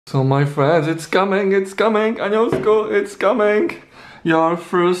So my friends, it's coming, Aniosko, it's coming. Your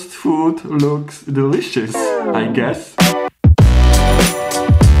first food looks delicious, I guess.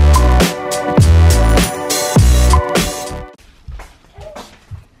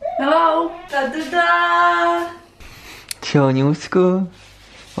 Hello! Ta-da-da! Čau, Aniosko.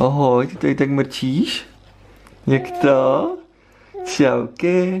 Ahoj, ty tady tak mrčíš? Jak to?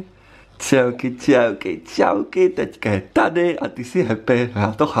 Čauky. Čauky, čauky, čauky, teďka je tady a ty jsi happy,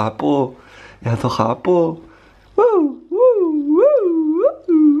 já to chápu,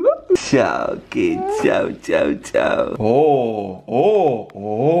 Čauky, čau. Oh.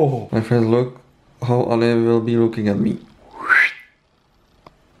 My friends, look how Ali will be looking at me.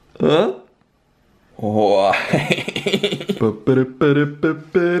 Huh? Oh.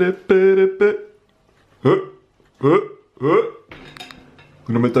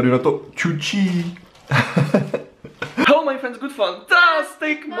 Jdeme tady na to čučí. Hello my friends, good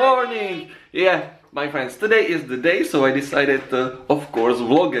fantastic morning! Yeah, my friends, today is the day, so I decided to, of course,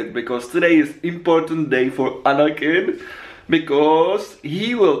 vlog it, because today is important day for Anakin, because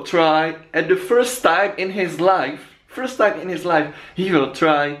he will try, at the first time in his life, he will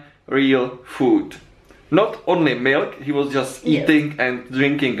try real food. Not only milk, he was just eating and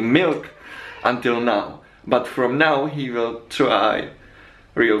drinking milk until now, but from now he will try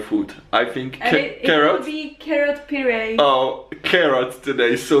real food. I think it will be carrot puree. Oh, carrot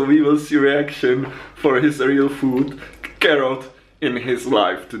today, so we will see reaction for his real food, carrot in his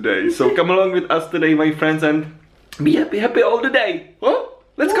life today. So come along with us today, my friends, and be happy all the day. Huh?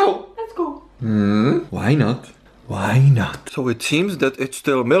 Let's go. Let's go. Why not? Why not? So it seems that it's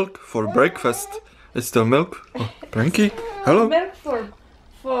still milk for breakfast. It's still milk. Oh, Frankie, hello. Milk for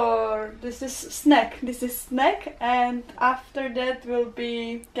this is snack, and after that will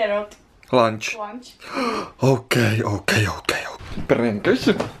be carrot Lunch. Okay.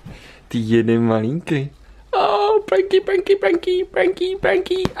 Prankaš? Ty jeden malinký. Oh, Frankie.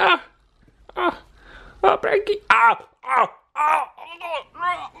 Ah, Frankie.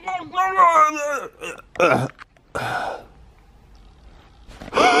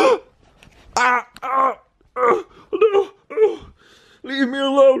 No. Leave me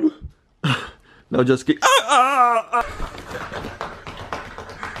alone. No, just keep.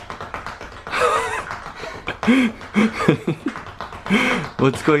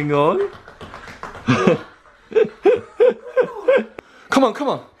 What's going on? Come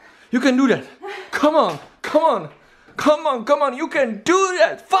on. You can do that. Come on. You can do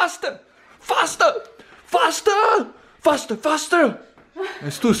that. Faster.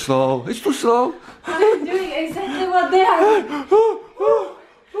 It's too slow. I'm doing exactly what they are.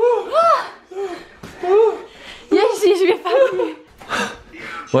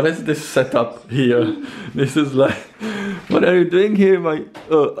 What is this setup here? This is like, what are you doing here,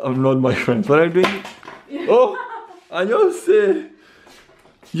 I'm not my friend. What are you doing? Oh, Anjose,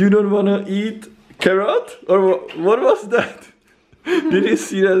 you don't wanna eat carrot? Or what was that? Did you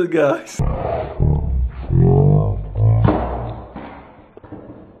see that, guys?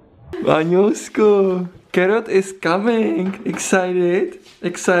 Anjosko, carrot is coming. Excited.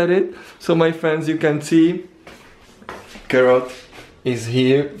 So my friends, you can see carrot is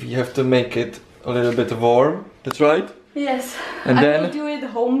here. We have to make it a little bit warm. That's right? Yes. And I then will do it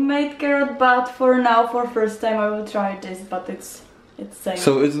homemade carrot, but for now, for first time, I will try this. But it's same.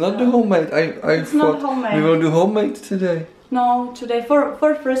 So it's not the homemade. It's thought not homemade. we will do homemade today. No, today for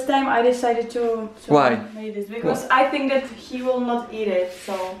first time I decided to Why? make this because I think that he will not eat it.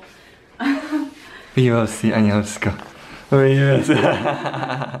 So. We will see, Anjelska. Yes.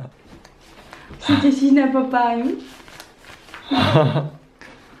 Se těšíš na papáju?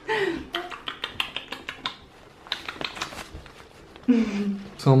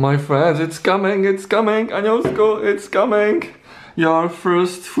 So my friends, it's coming, Anjelsko, it's coming. Your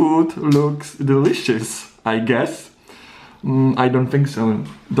first food looks delicious, I guess. I don't think so.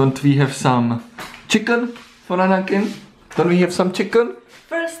 Don't we have some chicken for Anakin? Don't we have some chicken?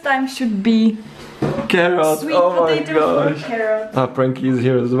 First time should be carrot. Sweet oh my potatoes gosh. or carrot. Ah, Frankie is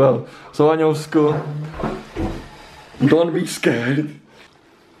here as well. So Anjelsko, don't be scared.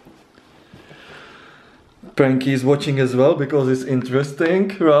 Frankie is watching as well because it's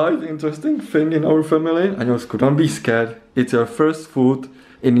interesting, right? Interesting thing in our family. Anjelsko, don't be scared. It's your first food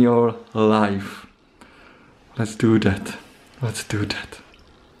in your life. Let's do that.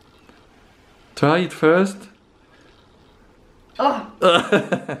 Try it first. Oh.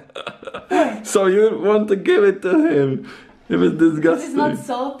 So you want to give it to him? It was disgusting. It's not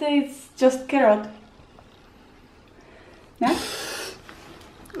salty, it's just carrot. Yeah?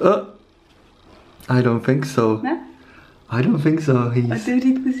 I don't think so. No? I don't think so. He's...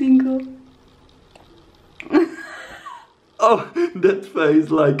 Otevřít pusínku. Oh, that face,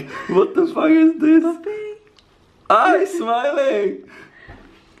 like, what the fuck is this? Papi. I'm smiling.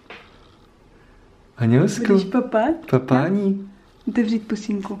 Aňosku, Budeš papat? papání. Otevřít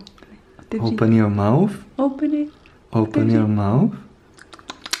pusínku. Otevřít. Open your mouth. Open it. Open your mouth.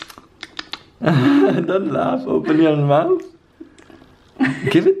 Don't laugh. Open your mouth.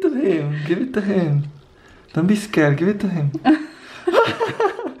 Give it to him. Give it to him. Don't be scared. Give it to him.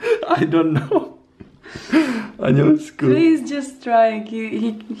 I don't know. Aňosku. He's just trying.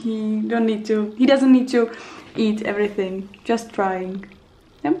 He don't need to. He doesn't need to eat everything. Just trying.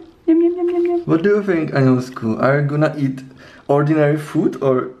 Yum yum yum yum yum yum. What do you think, Aňosku? Are you gonna eat ordinary food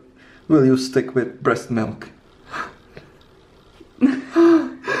or will you stick with breast milk?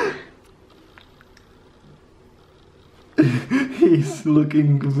 He's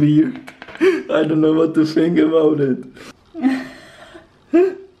looking weird. I don't know what to think about it.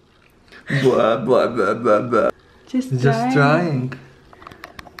 Blah blah blah blah blah. Just trying.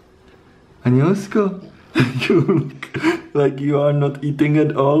 Aňosku, you look like you are not eating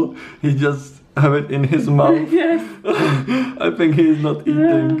at all. He just have it in his mouth. Yes. I think he is not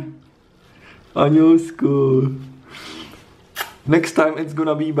eating. Aňosku. Next time it's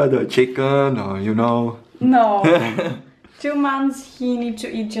gonna be better. Chicken or you know. No. 2 months he needs to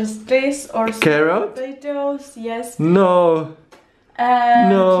eat just this or some Carrot? potatoes. Yes. No. And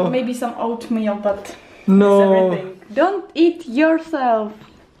No. maybe some oatmeal, but No. that's everything. Don't eat yourself.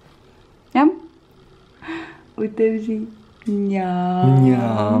 Yum. Otevři. Mňam.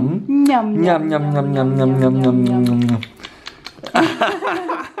 Mňam. Mňam, Nyam nyam nyam nyam nyam nyam nyam nyam nyam nyam.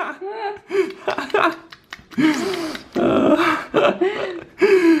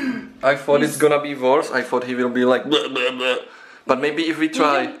 I thought it's gonna be worse. I thought he will be like bleh, bleh, bleh. But maybe if we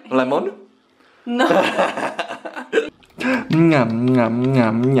try lemon. No. Nyam nyam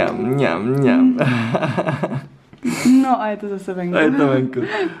nyam nyam nyam nyam. No a je to zase venku. Je to venku.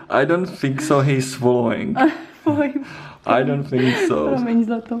 I don't think so he's swallowing. I don't think so. Promiň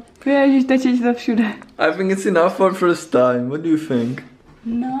zlato. Ježiš, teče ti to všude. I think it's enough for first time. What do you think?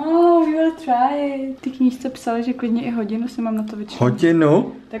 No, we will try it. Ty knížce psali, že klidně i hodinu si mám na to vyčkat.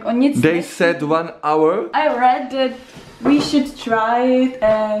 Hodinu? Tak on nic They said 1 hour. I read that we should try it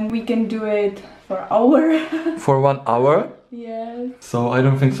and we can do it for hour. For 1 hour? Yes. So I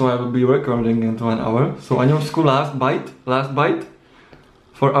don't think so I will be recording in 1 hour. So Aňosku, last bite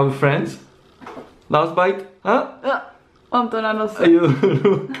for our friends. Last bite, huh? Mám to na nose. You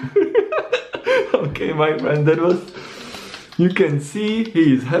look. Okay, my friend, that was. You can see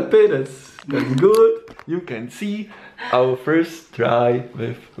he is happy. That's good. You can see our first try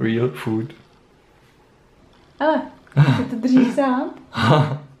with real food. Ale, se to drží sám.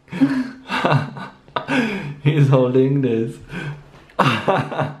 He's holding this.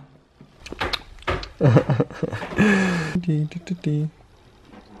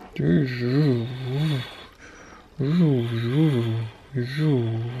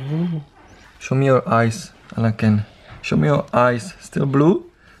 Show me your eyes, Anakin. Show me your eyes. Still blue?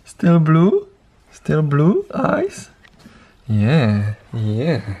 Still blue? Still blue eyes? Yeah,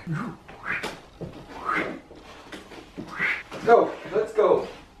 yeah. Go, let's go.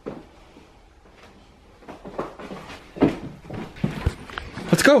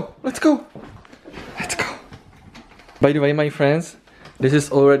 Let's go, let's go. Let's go. By the way, my friends, this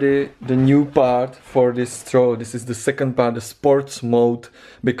is already the new part for this stroll. This is the second part, the sports mode,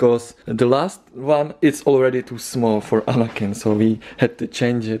 because the last one is already too small for Anakin, so we had to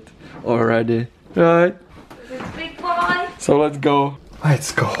change it already, right? It's big boy. So let's go.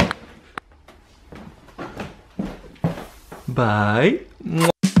 Let's go. Bye.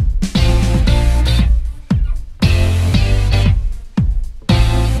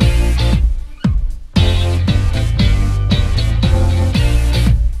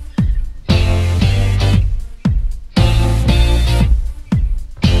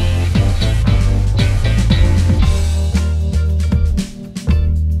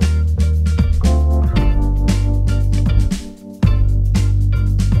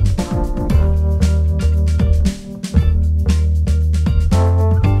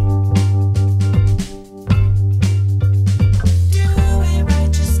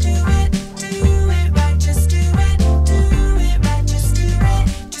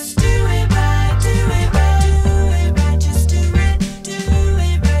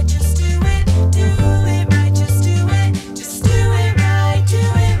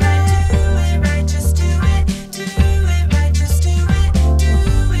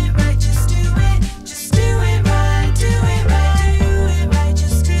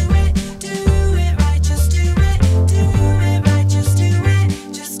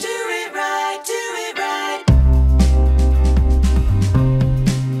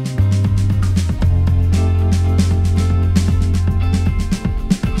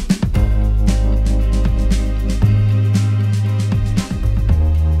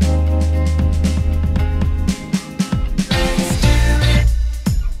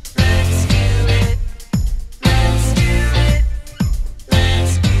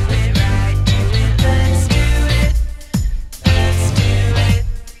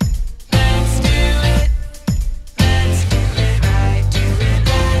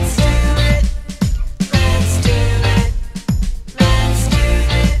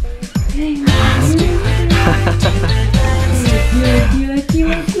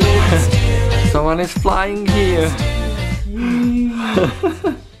 Someone is flying here.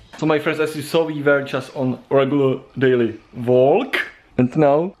 So my friends, as you saw, we were just on regular daily walk. And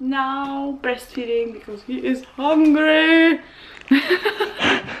now? Now breastfeeding because he is hungry.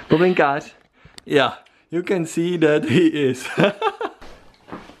 Bobinkář. Yeah, you can see that he is.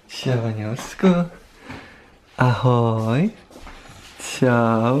 Čau, Aňosko. Ahoj.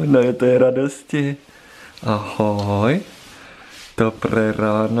 Čau, no to je radosti. Ahoj. Dobré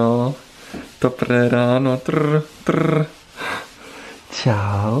ráno. Dobré ráno. Trr, trr.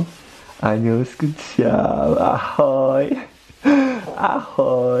 Čau. Aňosku, čau. Ahoj.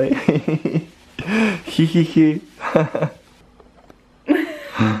 Ahoj. Hihihi.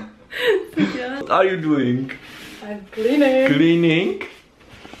 What are you doing? I'm cleaning. Cleaning?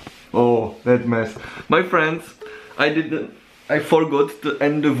 Oh, that mess. My friends, I forgot to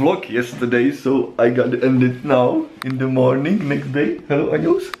end the vlog yesterday, so I gotta end it now in the morning, next day. Hello,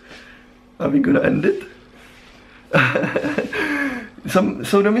 Anjos? Are we gonna end it?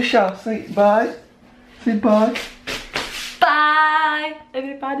 So the Misha, say bye. Say bye. Bye,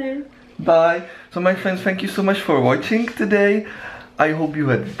 everybody. Bye. So my friends, thank you so much for watching today. I hope you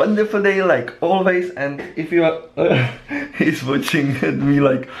had a wonderful day like always, and if you are he's watching at me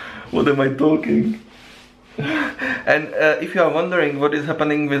like, what am I talking? And if you are wondering what is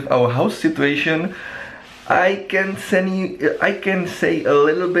happening with our house situation, I can say a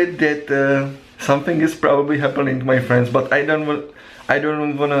little bit that something is probably happening, my friends, but I don't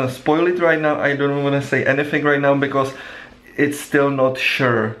want to spoil it right now. I don't want to say anything right now because it's still not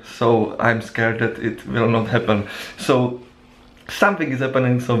sure, so I'm scared that it will not happen. So something is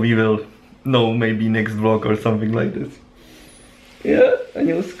happening, so we will know maybe next vlog or something like this. Yeah,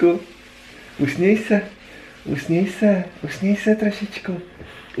 Aňousku. Usměj se. Usměj se. Usměj se trošičku.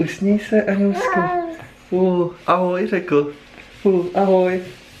 Usměj se, Aňousku. Ahoj, řekl. Ahoj.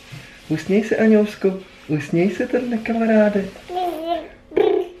 Usměj se, Aňousku. Usměj se, tady kamaráde.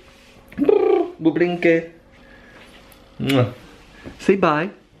 Bublinky. Say bye.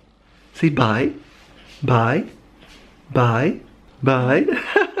 Say bye. Bye. Bye. Bye.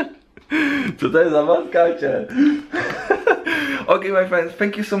 Co to je za maskáče? Okay, my friends,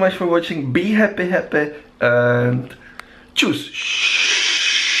 thank you so much for watching. Be happy, and choose.